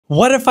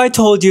What if I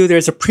told you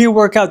there's a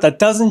pre-workout that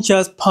doesn't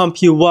just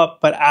pump you up,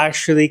 but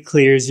actually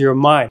clears your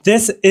mind?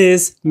 This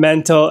is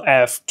Mental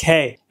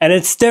FK, and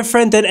it's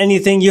different than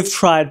anything you've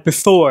tried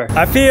before.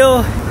 I feel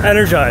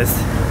energized,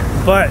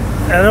 but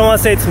I don't want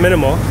to say it's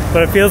minimal,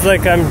 but it feels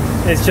like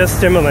it's just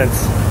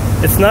stimulants.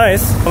 It's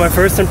nice. My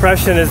first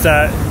impression is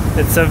that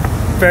it's a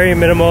very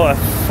minimal,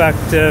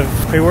 effective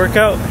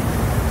pre-workout.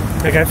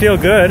 Like, I feel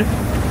good.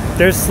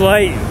 There's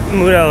slight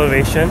mood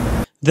elevation.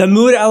 The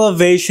mood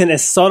elevation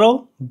is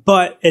subtle,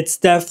 but it's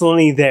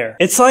definitely there.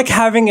 It's like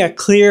having a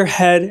clear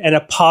head and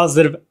a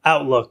positive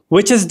outlook,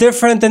 which is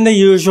different than the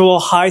usual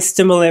high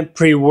stimulant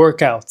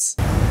pre-workouts.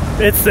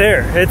 It's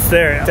there, it's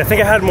there. I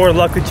think I had more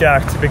luck with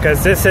Jacked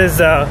because this is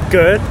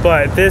good,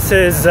 but this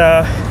is,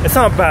 it's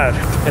not bad.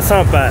 It's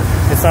not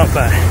bad, it's not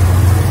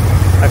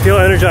bad. I feel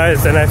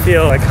energized and I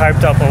feel like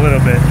hyped up a little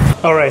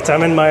bit. All right,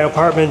 I'm in my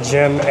apartment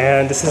gym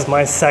and this is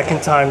my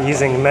second time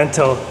using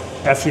Mental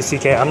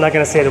F-U-C-K. I'm not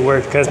gonna say the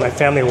word because my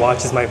family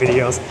watches my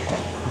videos,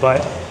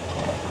 but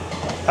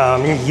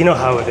you know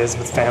how it is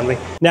with family.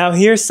 Now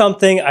here's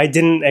something I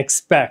didn't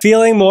expect.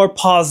 Feeling more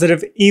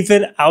positive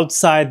even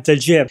outside the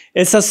gym.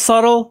 It's a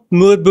subtle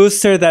mood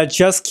booster that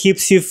just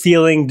keeps you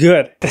feeling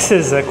good. This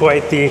is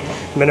quite the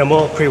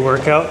minimal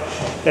pre-workout.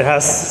 It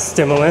has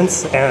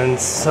stimulants and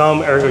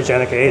some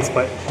ergogenic aids,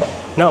 but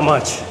not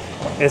much.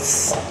 It's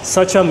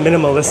such a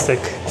minimalistic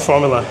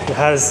formula. It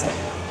has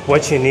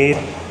what you need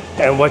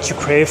and what you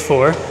crave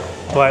for,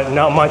 but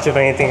not much of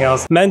anything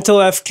else. Mental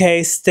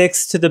FK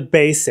sticks to the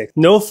basics.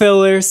 No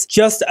fillers,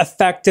 just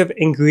effective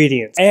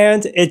ingredients.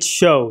 And it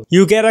shows.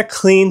 You get a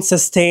clean,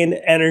 sustained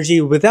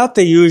energy without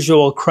the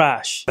usual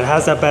crash. It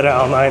has that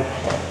beta-alanine,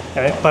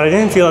 but I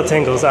didn't feel the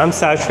tingles. I'm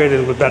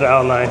saturated with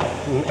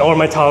beta-alanine, or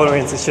my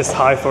tolerance is just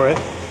high for it.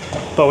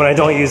 But when I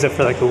don't use it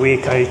for like a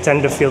week, I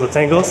tend to feel the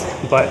tingles.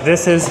 But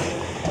this is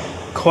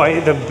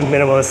quite the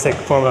minimalistic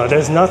formula.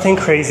 There's nothing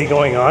crazy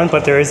going on,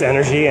 but there is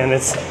energy and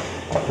it's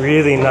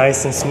really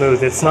nice and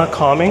smooth. It's not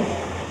calming,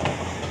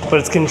 but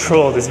it's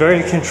controlled. It's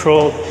very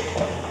controlled,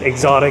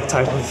 exotic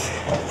type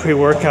of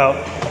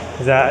pre-workout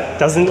that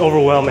doesn't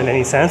overwhelm in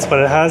any sense, but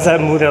it has that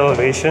mood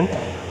elevation.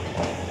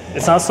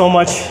 It's not so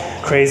much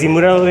crazy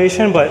mood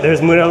elevation, but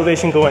there's mood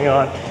elevation going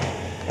on,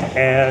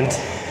 and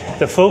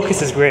the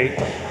focus is great.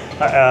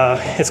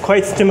 It's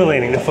quite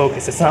stimulating, the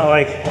focus. It's not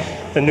like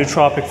the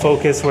nootropic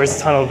focus where it's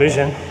tunnel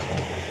vision,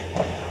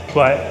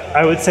 but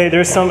I would say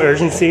there's some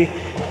urgency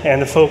and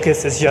the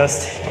focus is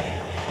just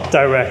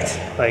direct.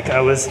 Like,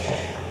 I was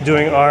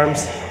doing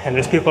arms and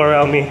there's people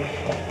around me,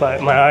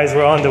 but my eyes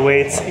were on the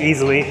weights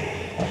easily.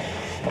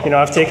 You know,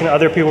 I've taken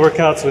other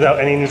pre-workouts without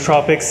any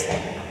nootropics,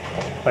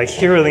 like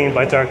Hirulene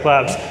by Dark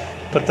Labs,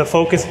 but the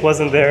focus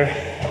wasn't there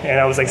and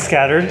I was like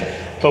scattered.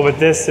 But with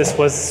this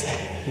was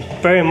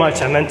very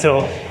much a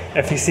mental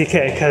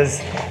F-U-C-K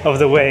because of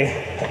the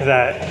way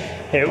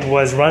that it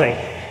was running.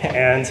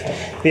 And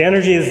the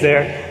energy is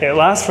there. It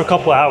lasts for a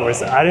couple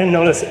hours. I didn't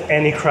notice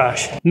any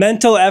crash.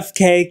 Mental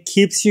FK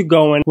keeps you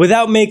going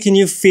without making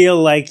you feel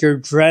like you're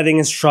dreading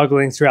and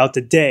struggling throughout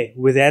the day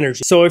with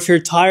energy. So if you're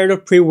tired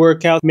of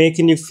pre-workout,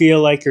 making you feel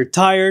like you're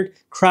tired,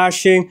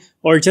 crashing,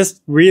 or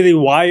just really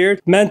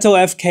wired, Mental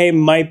FK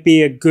might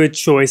be a good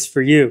choice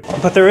for you.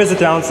 But there is a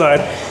downside,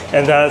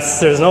 and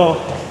there's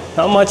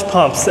not much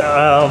pumps.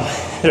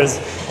 There's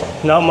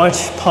not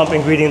much pump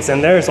ingredients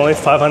in there. It's only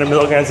 500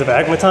 milligrams of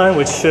agmatine,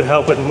 which should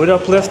help with mood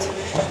uplift.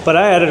 But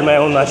I added my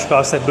own nitric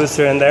oxide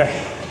booster in there.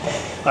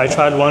 I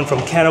tried one from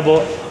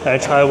Cannibal, and I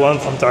tried one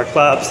from Dark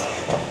Labs.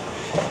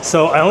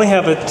 So I only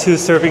have a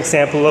 2-serving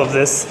sample of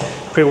this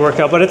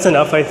pre-workout, but it's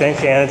enough, I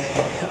think. And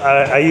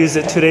I used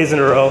it 2 days in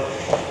a row,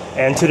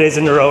 and 2 days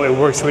in a row, it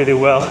works really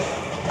well.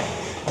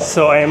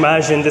 So I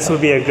imagine this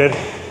would be a good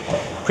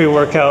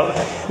pre-workout,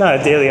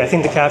 not a daily. I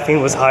think the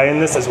caffeine was high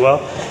in this as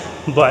well.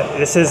 But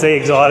this is a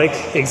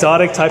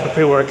exotic type of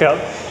pre-workout.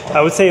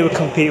 I would say it would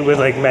compete with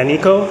like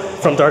Manico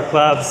from Dark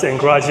Labs and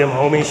Garage Gym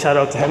Homie. Shout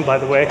out to him, by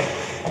the way.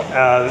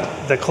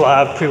 The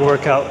collab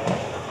pre-workout.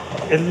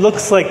 It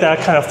looks like that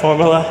kind of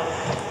formula,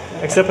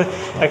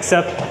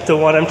 except the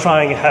one I'm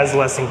trying has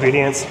less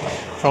ingredients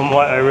from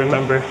what I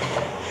remember,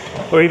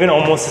 or even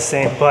almost the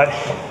same. But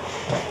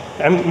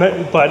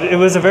it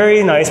was a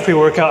very nice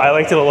pre-workout. I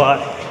liked it a lot.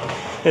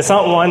 It's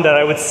not one that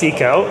I would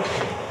seek out,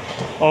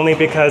 only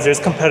because there's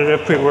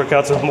competitive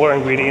pre-workouts with more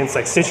ingredients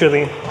like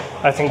citrulline.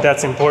 I think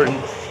that's important,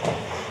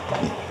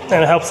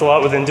 and it helps a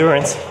lot with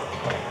endurance.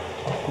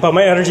 But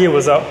my energy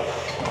was up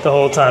the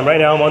whole time. Right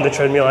now I'm on the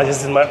treadmill. I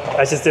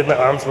just did my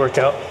arms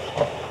workout,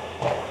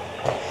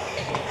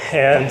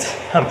 and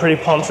I'm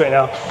pretty pumped right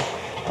now.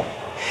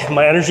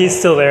 My energy is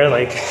still there.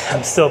 Like,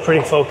 I'm still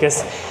pretty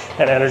focused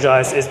and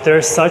energized.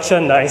 There's such a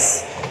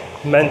nice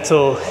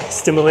mental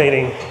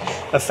stimulating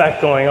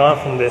effect going on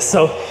from this.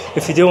 So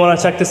if you do want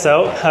to check this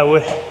out, I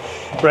would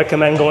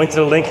recommend going to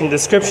the link in the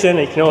description.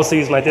 You can also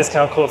use my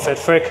discount code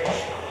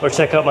FitFrick, or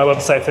check out my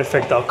website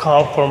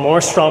fitfrick.com for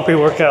more strong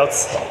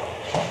pre-workouts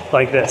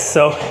like this.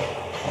 So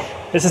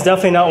this is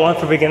definitely not one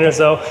for beginners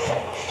though.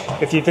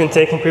 If you've been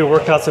taking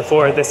pre-workouts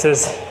before, this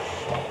is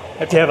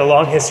if you have a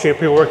long history of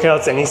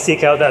pre-workouts and you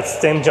seek out that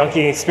stim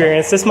junkie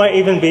experience, this might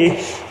even be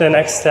the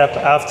next step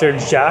after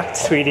Jacked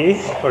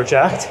 3D or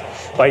Jacked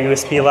by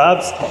USB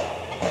Labs.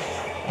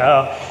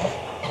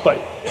 But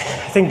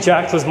I think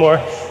Jacked was more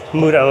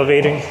mood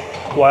elevating,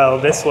 while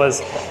this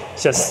was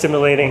just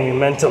stimulating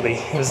mentally.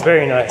 It was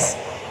very nice.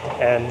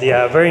 And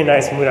yeah, very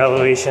nice mood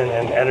elevation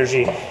and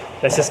energy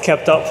that's just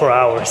kept up for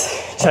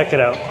hours. Check it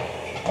out.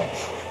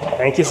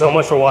 Thank you so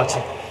much for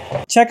watching.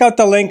 Check out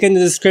the link in the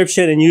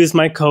description and use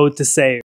my code to save.